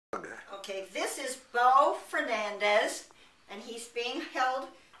Okay, this is Bo Fernandez, and he's being held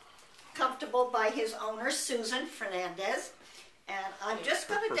comfortable by his owner, Susan Fernandez. And I'm just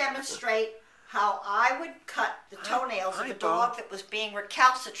going to demonstrate how I would cut the toenails of a dog that was being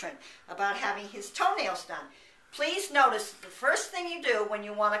recalcitrant about having his toenails done. Please notice the first thing you do when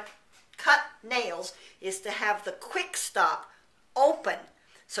you want to cut nails is to have the quick stop open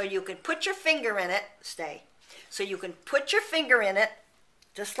so you can put your finger in it. So you can put your finger in it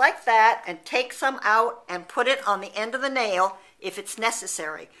just like that and take some out and put it on the end of the nail if it's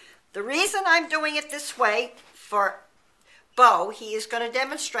necessary. The reason I'm doing it this way for Bo, he is going to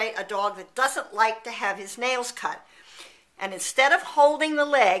demonstrate a dog that doesn't like to have his nails cut. And instead of holding the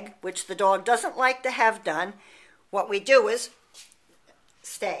leg, which the dog doesn't like to have done, what we do is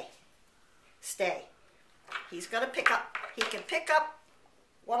stay. He's going to pick up. He can pick up.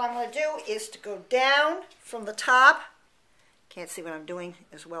 What I'm going to do is to go down from the top. Can't see what I'm doing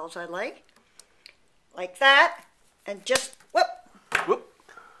as well as I like that, and just whoop.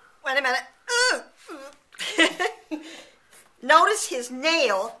 Wait a minute. Notice his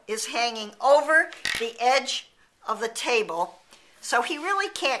nail is hanging over the edge of the table, so he really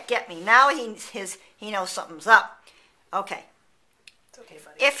can't get me. Now he knows something's up. Okay. It's okay,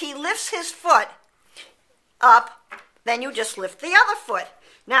 buddy. If he lifts his foot up, then you just lift the other foot.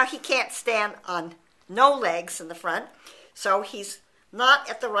 Now he can't stand on no legs in the front, so he's not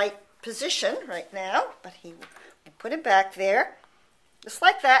at the right position right now, but he will put it back there. Just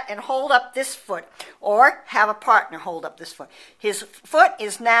like that, and hold up this foot, or have a partner hold up this foot. His foot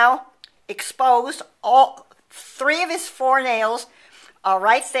is now exposed. All 3 of his 4 nails are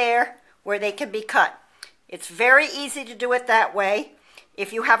right there where they can be cut. It's very easy to do it that way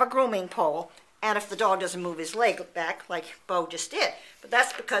if you have a grooming pole, and if the dog doesn't move his leg back like Bo just did. But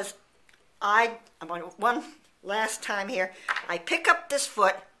that's because one last time here, I pick up this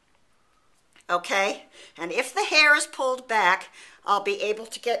foot, okay, and if the hair is pulled back, I'll be able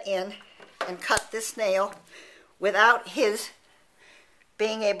to get in and cut this nail without his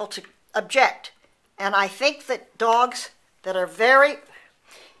being able to object. And I think that dogs that are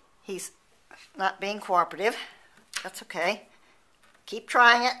he's not being cooperative. That's okay. Keep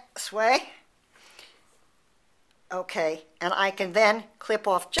trying it this way. Okay, and I can then clip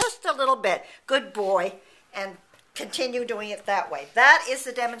off just a little bit. Good boy. And continue doing it that way. That is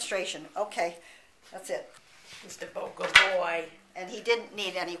the demonstration. Okay, that's it. Mr. Bo, good boy. And he didn't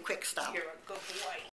need any quick stop. You're a good boy.